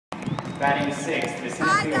Batting sixth, the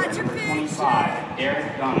center fielder, number 25,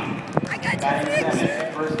 Derek Dunham. Batting seventh,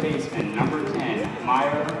 the first baseman, number 10,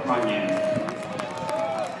 Meyer Runyon.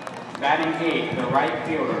 Batting eighth, the right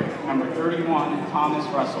fielder, number 31, Thomas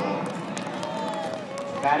Russell.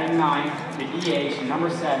 Batting ninth, the DH,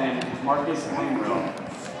 number 7, Marcus Limbrill.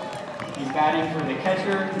 He's batting for the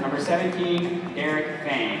catcher, number 17, Derek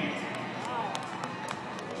Fang.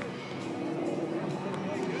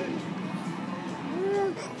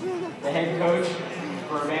 The head coach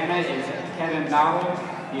for Urbana is Kevin Bauer.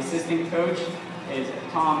 The assistant coach is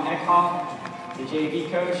Tom Eckhoff. The JV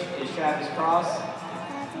coach is Travis Cross.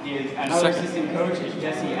 Another assistant coach is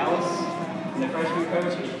Jesse Ellis. And the freshman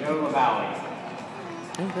coach is Joe LaValle.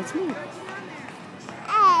 Hey, that's me.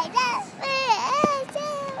 Hey, that's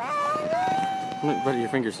me. Put your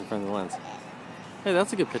fingers in front of the lens. Hey,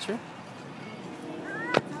 that's a good picture.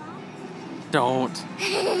 Don't.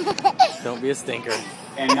 Don't be a stinker.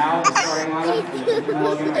 And now the starting lineup is the Ben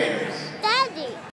Logan Raiders.